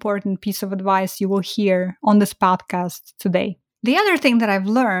most important piece of advice you will hear on this podcast today. The other thing that I've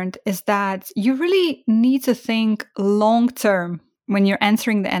learned is that you really need to think long term when you're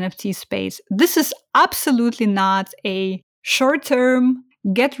entering the NFT space. This is absolutely not a short term,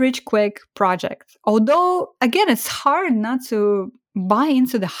 get rich quick project. Although, again, it's hard not to buy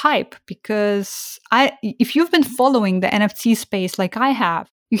into the hype because if you've been following the NFT space like I have,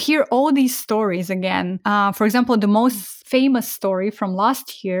 you hear all these stories again. For example, the most famous story from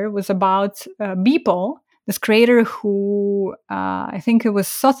last year was about Beeple, this creator who, I think it was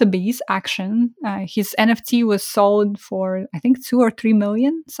Sotheby's Action. His NFT was sold for, I think, 2 or 3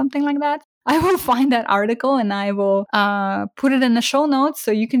 million, something like that. I will find that article and I will put it in the show notes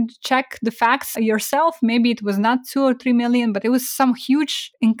so you can check the facts yourself. Maybe it was not 2 or 3 million, but it was some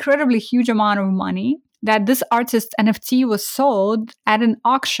huge, incredibly huge amount of money that this artist NFT was sold at an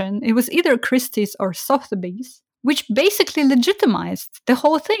auction. It was either Christie's or Sotheby's, which basically legitimized the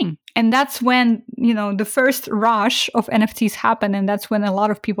whole thing. And that's when, the first rush of NFTs happened. And that's when a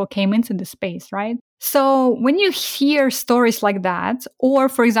lot of people came into the space, right? So when you hear stories like that, or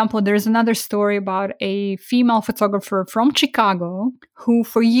for example, there's another story about a female photographer from Chicago who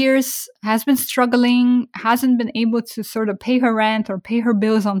for years has been struggling, hasn't been able to sort of pay her rent or pay her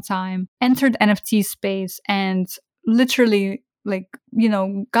bills on time, entered NFT space and literally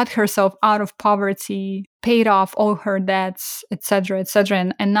got herself out of poverty, paid off all her debts, etc.,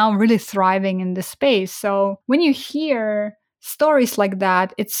 etc., and now really thriving in this space. So when you hear stories like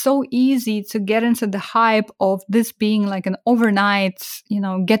that, it's so easy to get into the hype of this being like an overnight,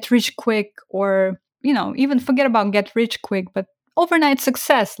 get rich quick, or, even forget about get rich quick, but overnight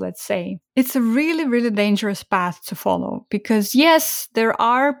success, let's say. It's a really, really dangerous path to follow because yes, there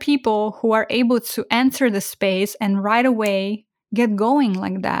are people who are able to enter the space and right away get going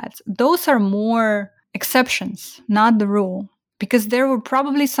like that. Those are more exceptions, not the rule, because there were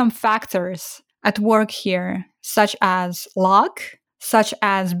probably some factors at work here, such as luck, such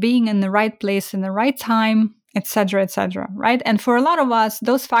as being in the right place in the right time, etc., right? And for a lot of us,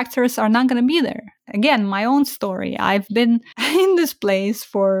 those factors are not going to be there. Again, my own story. I've been in this place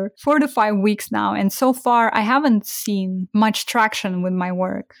for 4 to 5 weeks now, and so far I haven't seen much traction with my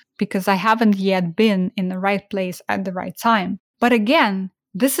work because I haven't yet been in the right place at the right time. But again,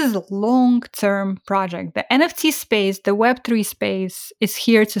 this is a long-term project. The NFT space, the Web3 space is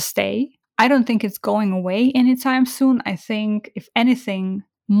here to stay. I don't think it's going away anytime soon. I think, if anything,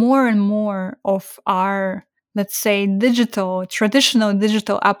 more and more of our, let's say, traditional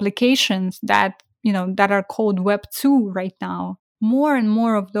digital applications that are called Web 2 right now, more and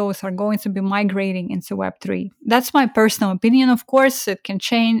more of those are going to be migrating into Web 3. That's my personal opinion. Of course, it can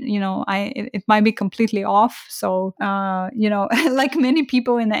change. It might be completely off. So, like many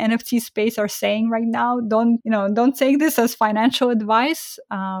people in the NFT space are saying right now, don't take this as financial advice.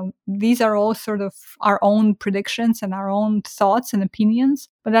 These are all sort of our own predictions and our own thoughts and opinions.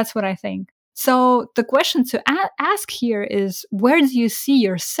 But that's what I think. So the question to ask here is, where do you see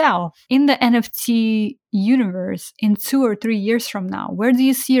yourself in the NFT universe in 2 or 3 years from now? Where do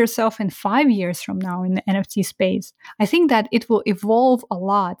you see yourself in 5 years from now in the NFT space? I think that it will evolve a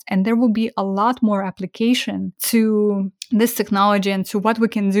lot and there will be a lot more application to this technology and to what we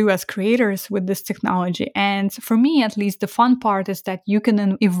can do as creators with this technology. And for me, at least, the fun part is that you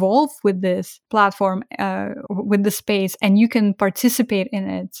can evolve with this platform, with the space, and you can participate in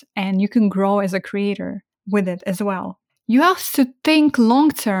it and you can grow as a creator with it as well. You have to think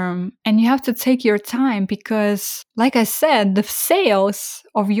long term and you have to take your time because, like I said, the sales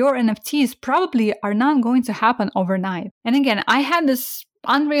of your NFTs probably are not going to happen overnight. And again, I had this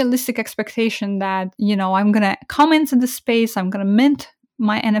unrealistic expectation that, I'm going to come into the space, I'm going to mint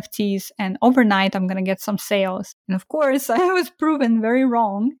my NFTs, and overnight I'm going to get some sales. And of course, I was proven very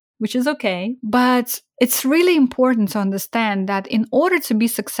wrong, which is okay. But it's really important to understand that in order to be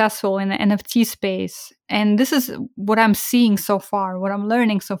successful in the NFT space, and this is what I'm seeing so far, what I'm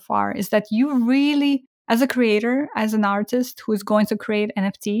learning so far, is that you really, as a creator, as an artist who is going to create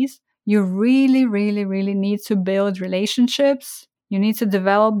NFTs, you really, really, really need to build relationships. You need to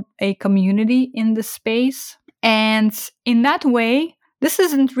develop a community in the space. And in that way, this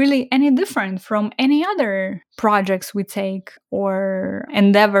isn't really any different from any other projects we take or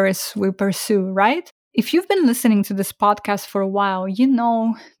endeavors we pursue, right? If you've been listening to this podcast for a while, you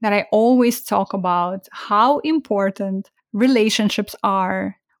know that I always talk about how important relationships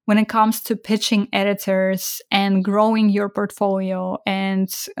are when it comes to pitching editors and growing your portfolio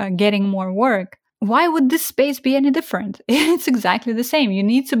and getting more work. Why would this space be any different? It's exactly the same. You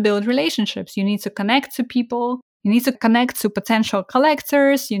need to build relationships. You need to connect to people. You need to connect to potential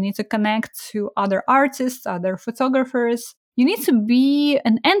collectors. You need to connect to other artists, other photographers. You need to be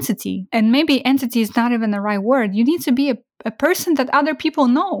an entity. And maybe entity is not even the right word. You need to be a person that other people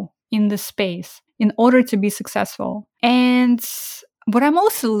know in this space in order to be successful. And what I'm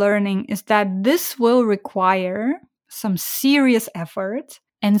also learning is that this will require some serious effort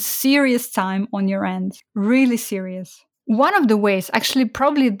and serious time on your end. Really serious. One of the ways, actually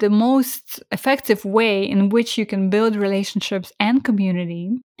probably the most effective way in which you can build relationships and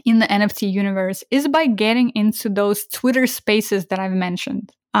community in the NFT universe is by getting into those Twitter spaces that I've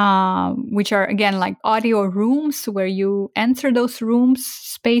mentioned. which are again like audio rooms where you enter those rooms,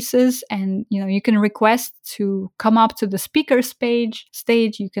 spaces, and you can request to come up to the speaker stage.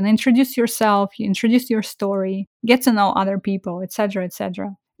 You can introduce yourself, you introduce your story, get to know other people, etc.,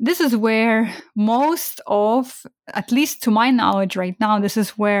 etc. This is where most of, at least to my knowledge right now, this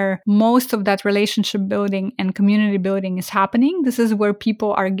is where most of that relationship building and community building is happening. This is where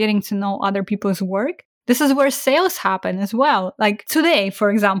people are getting to know other people's work. This is where sales happen as well. Like today,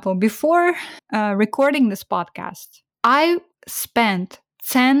 for example, before recording this podcast, I spent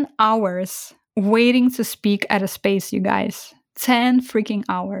 10 hours waiting to speak at a space, you guys. 10 freaking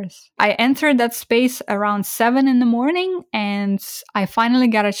hours. I entered that space around 7 in the morning and I finally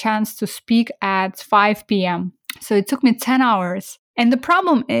got a chance to speak at 5 p.m. So it took me 10 hours. And the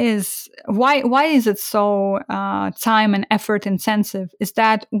problem is, why is it so time and effort intensive? Is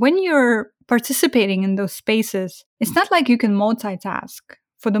that when you're participating in those spaces, it's not like you can multitask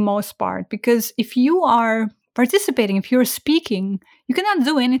for the most part, because if you are participating, if you're speaking, you cannot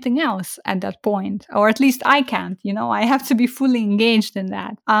do anything else at that point, or at least I can't. I have to be fully engaged in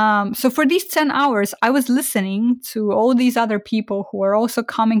that. So for these 10 hours, I was listening to all these other people who are also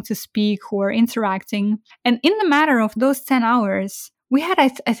coming to speak, who are interacting. And in the matter of those 10 hours, we had,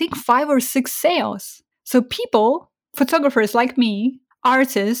 I think, 5 or 6 sales. So people, photographers like me,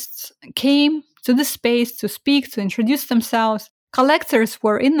 artists, came to the space to speak, to introduce themselves. Collectors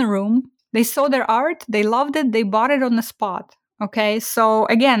were in the room. They saw their art, they loved it, they bought it on the spot. Okay, so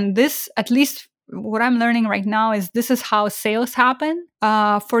again, this, at least what I'm learning right now, is this is how sales happen.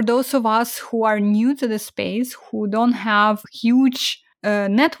 For those of us who are new to the space, who don't have huge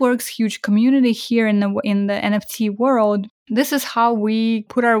networks, huge community here in the NFT world, this is how we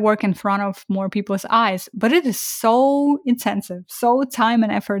put our work in front of more people's eyes. But it is so intensive, so time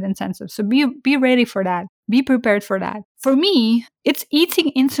and effort intensive. So be ready for that. Be prepared for that. For me, it's eating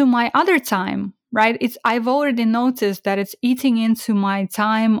into my other time, right? I've already noticed that it's eating into my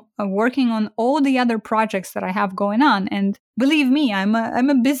time working on all the other projects that I have going on. And believe me, I'm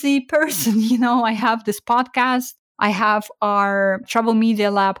a busy person. I have this podcast. I have our Travel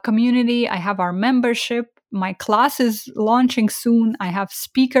Media Lab community. I have our membership. My class is launching soon. I have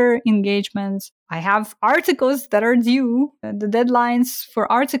speaker engagements. I have articles that are due, the deadlines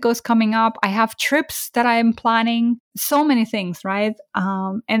for articles coming up. I have trips that I am planning. So many things, right?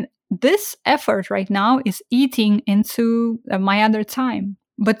 And this effort right now is eating into my other time.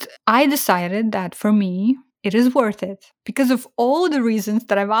 But I decided that for me, it is worth it because of all the reasons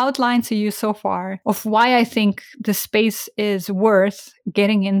that I've outlined to you so far of why I think the space is worth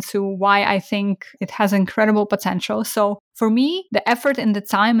getting into, why I think it has incredible potential. So for me, the effort and the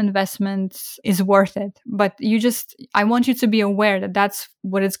time investment is worth it. But I want you to be aware that that's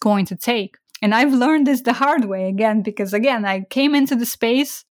what it's going to take. And I've learned this the hard way again, because again, I came into the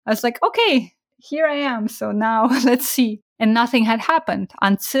space. I was like, okay, here I am. So now let's see. And nothing had happened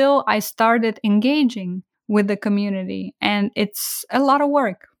until I started engaging with the community. And it's a lot of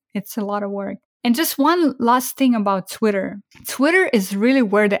work. It's a lot of work. And just one last thing about Twitter. Twitter is really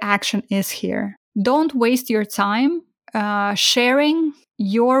where the action is here. Don't waste your time sharing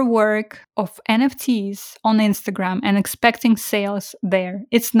your work of NFTs on Instagram and expecting sales there.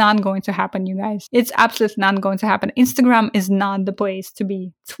 It's not going to happen, you guys. It's absolutely not going to happen. Instagram is not the place to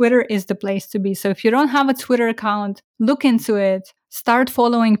be. Twitter is the place to be. So if you don't have a Twitter account, look into it. Start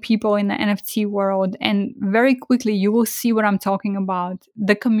following people in the NFT world, and very quickly you will see what I'm talking about.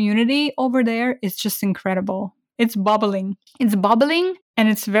 The community over there is just incredible. It's bubbling. It's bubbling, and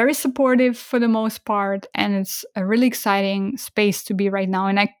it's very supportive for the most part, and it's a really exciting space to be right now.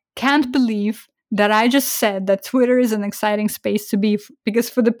 And I can't believe that I just said that Twitter is an exciting space to be, because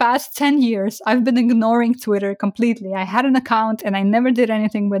for the past 10 years, I've been ignoring Twitter completely. I had an account and I never did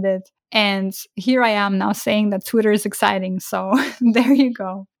anything with it. And here I am now saying that Twitter is exciting. So there you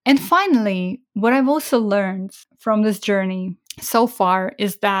go. And finally, what I've also learned from this journey so far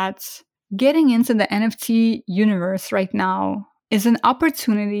is that getting into the NFT universe right now is an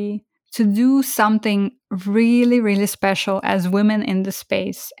opportunity to do something really, really special as women in the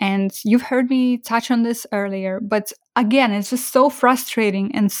space. And you've heard me touch on this earlier, but again, it's just so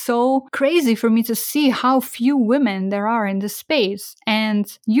frustrating and so crazy for me to see how few women there are in this space.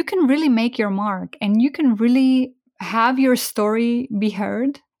 And you can really make your mark, and you can really have your story be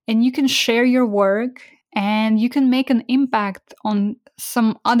heard, and you can share your work, and you can make an impact on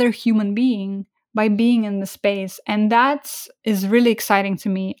some other human being by being in the space. And that is really exciting to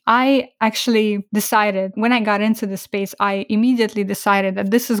me. I actually decided, when I got into the space, I immediately decided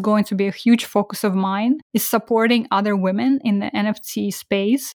that this is going to be a huge focus of mine, is supporting other women in the NFT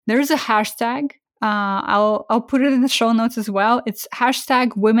space. There's a hashtag I'll put it in the show notes as well. It's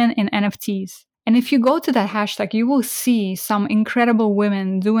hashtag women in NFTs. And if you go to that hashtag, you will see some incredible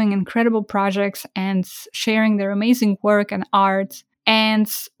women doing incredible projects and sharing their amazing work and art.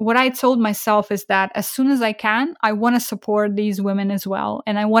 And what I told myself is that as soon as I can, I want to support these women as well.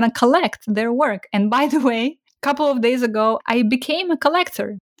 And I want to collect their work. And by the way, a couple of days ago, I became a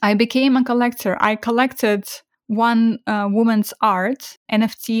collector. I collected one woman's art,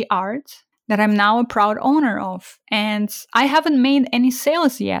 NFT art, that I'm now a proud owner of. And I haven't made any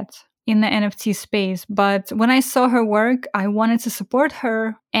sales yet in the NFT space. But when I saw her work, I wanted to support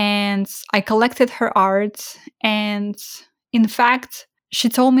her and I collected her art. And in fact, she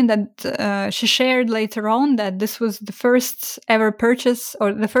told me that she shared later on that this was the first ever purchase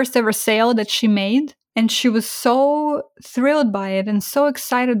or the first ever sale that she made. And she was so thrilled by it and so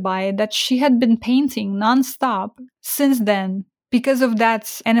excited by it that she had been painting nonstop since then because of that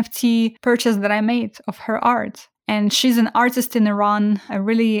NFT purchase that I made of her art. And she's an artist in Iran, a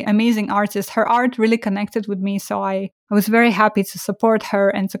really amazing artist. Her art really connected with me, so I was very happy to support her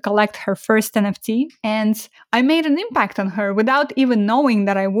and to collect her first NFT. And I made an impact on her without even knowing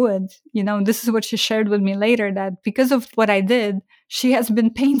that I would. You know, this is what she shared with me later, that because of what I did, she has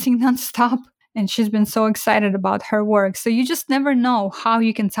been painting nonstop. And she's been so excited about her work. So you just never know how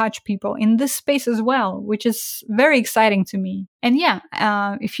you can touch people in this space as well, which is very exciting to me. And yeah,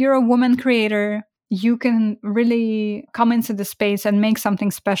 if you're a woman creator, you can really come into the space and make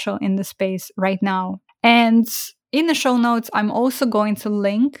something special in the space right now. And in the show notes, I'm also going to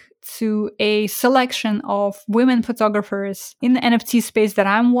link to a selection of women photographers in the NFT space that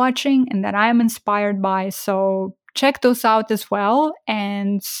I'm watching and that I'm inspired by. So check those out as well,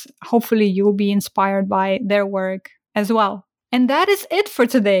 and hopefully you'll be inspired by their work as well. And that is it for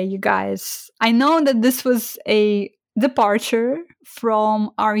today, you guys. I know that this was a departure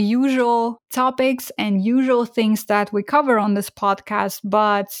from our usual topics and usual things that we cover on this podcast,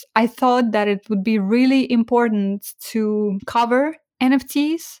 but I thought that it would be really important to cover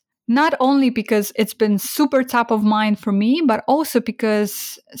NFTs. Not only because it's been super top of mind for me, but also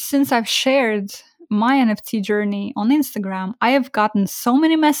because since I've shared my NFT journey on Instagram, I have gotten so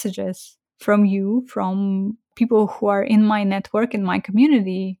many messages from you, from people who are in my network, in my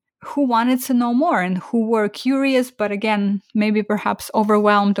community, who wanted to know more and who were curious, but again, maybe perhaps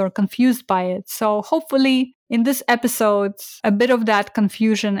overwhelmed or confused by it. So hopefully in this episode, a bit of that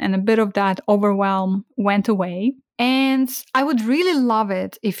confusion and a bit of that overwhelm went away. And I would really love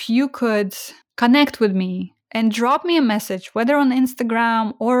it if you could connect with me and drop me a message, whether on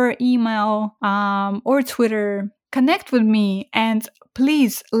Instagram or email or Twitter. Connect with me and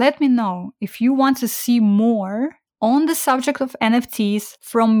please let me know if you want to see more on the subject of NFTs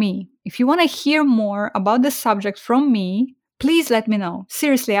from me. If you want to hear more about the subject from me, please let me know.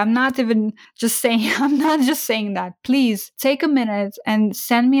 Seriously, I'm not just saying that. Please take a minute and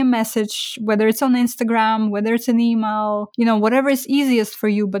send me a message, whether it's on Instagram, whether it's an email, whatever is easiest for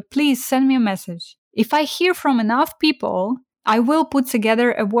you, but please send me a message. If I hear from enough people, I will put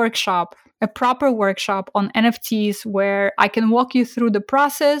together a workshop, a proper workshop on NFTs where I can walk you through the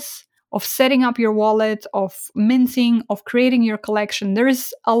process of setting up your wallet, of minting, of creating your collection. There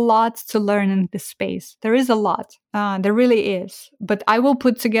is a lot to learn in this space. There is a lot. There really is. But I will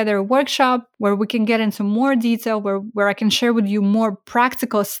put together a workshop where we can get into more detail, where I can share with you more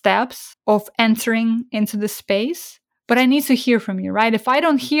practical steps of entering into the space. But I need to hear from you, right? If I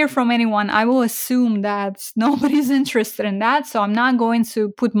don't hear from anyone, I will assume that nobody's interested in that. So I'm not going to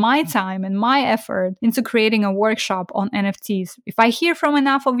put my time and my effort into creating a workshop on NFTs. If I hear from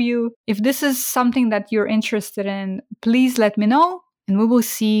enough of you, if this is something that you're interested in, please let me know and we will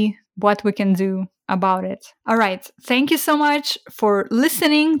see what we can do about it. All right. Thank you so much for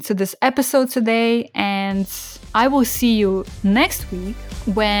listening to this episode today. And I will see you next week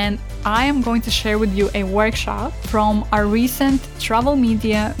when I am going to share with you a workshop from our recent Travel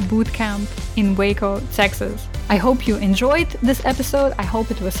Media Bootcamp in Waco, Texas. I hope you enjoyed this episode. I hope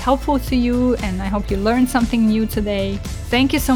it was helpful to you and I hope you learned something new today. Thank you so much.